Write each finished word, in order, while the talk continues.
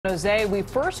Jose, we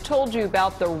first told you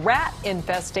about the rat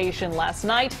infestation last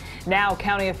night. Now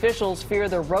county officials fear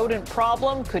the rodent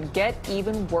problem could get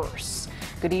even worse.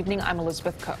 Good evening, I'm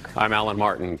Elizabeth Cook. I'm Alan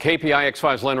Martin. KPIX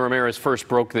 5's Len Ramirez first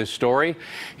broke this story.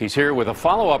 He's here with a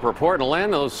follow-up report. And Len,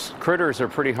 those critters are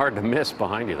pretty hard to miss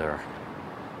behind you there.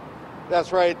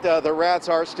 That's right. The rats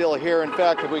are still here. In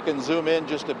fact, if we can zoom in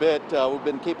just a bit, we've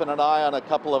been keeping an eye on a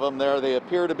couple of them there. They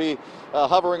appear to be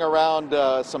hovering around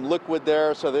some liquid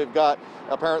there. So they've got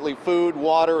apparently food,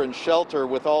 water, and shelter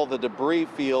with all the debris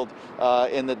field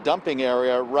in the dumping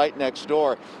area right next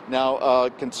door. Now,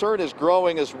 concern is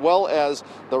growing as well as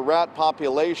the rat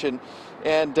population.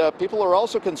 And people are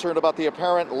also concerned about the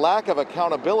apparent lack of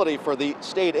accountability for the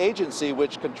state agency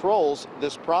which controls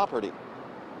this property.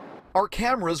 Our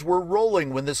cameras were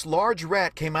rolling when this large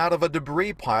rat came out of a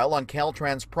debris pile on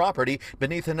Caltrans property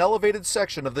beneath an elevated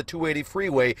section of the 280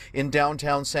 freeway in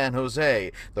downtown San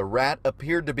Jose. The rat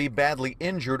appeared to be badly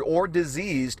injured or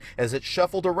diseased as it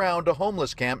shuffled around a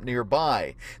homeless camp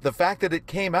nearby. The fact that it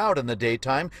came out in the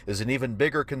daytime is an even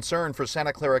bigger concern for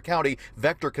Santa Clara County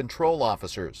vector control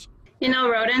officers. You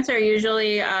know, rodents are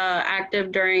usually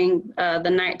active during the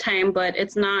nighttime, but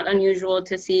it's not unusual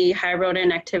to see high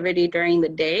rodent activity during the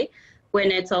day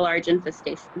when it's a large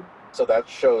infestation. So that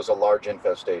shows a large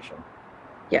infestation.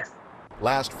 Yes.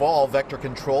 Last fall, Vector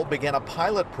Control began a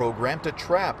pilot program to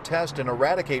trap, test, and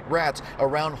eradicate rats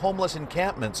around homeless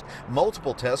encampments.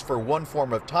 Multiple tests for one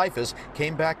form of typhus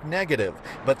came back negative,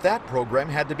 but that program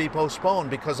had to be postponed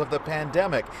because of the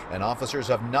pandemic, and officers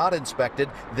have not inspected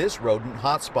this rodent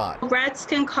hotspot. Rats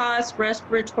can cause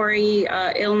respiratory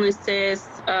illnesses,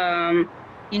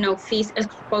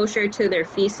 exposure to their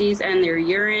feces and their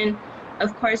urine.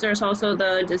 Of course, there's also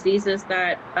the diseases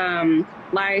that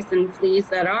lice and fleas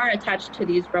that are attached to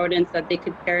these rodents that they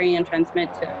could carry and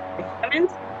transmit to humans.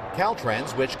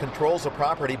 Caltrans, which controls a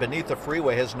property beneath the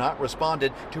freeway, has not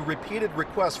responded to repeated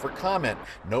requests for comment.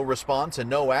 No response and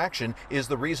no action is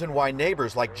the reason why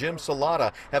neighbors like Jim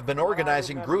Salata have been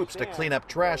organizing groups to clean up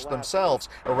trash themselves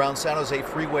around San Jose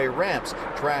freeway ramps,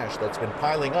 trash that's been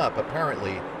piling up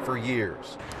apparently for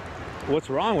years. What's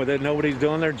wrong with it? Nobody's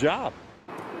doing their job.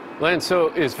 Len, so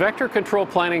is Vector Control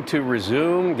planning to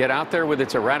resume, get out there with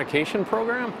its eradication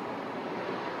program?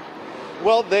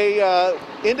 Well, they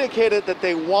indicated that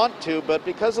they want to, but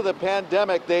because of the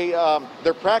pandemic,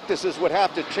 their practices would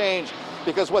have to change,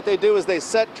 because what they do is they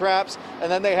set traps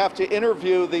and then they have to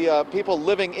interview the people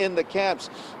living in the camps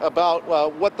about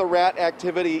what the rat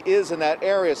activity is in that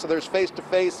area. So there's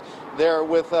face-to-face there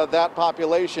with that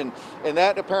population, and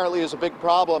that apparently is a big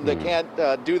problem. They can't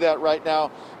do that right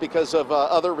now because of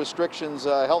other restrictions,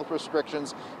 health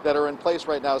restrictions that are in place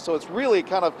right now. So it's really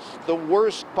kind of the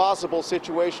worst possible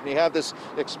situation. You have this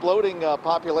exploding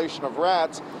population of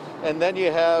rats, and then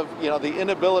you have, the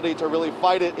inability to really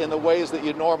fight it in the ways that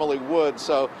you normally would.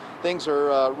 So things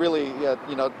are really,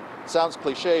 sounds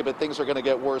cliche, but things are going to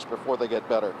get worse before they get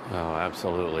better. Oh,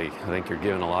 absolutely. I think you're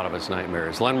giving a lot of us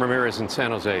nightmares. Len Ramirez in San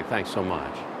Jose, thanks so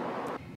much.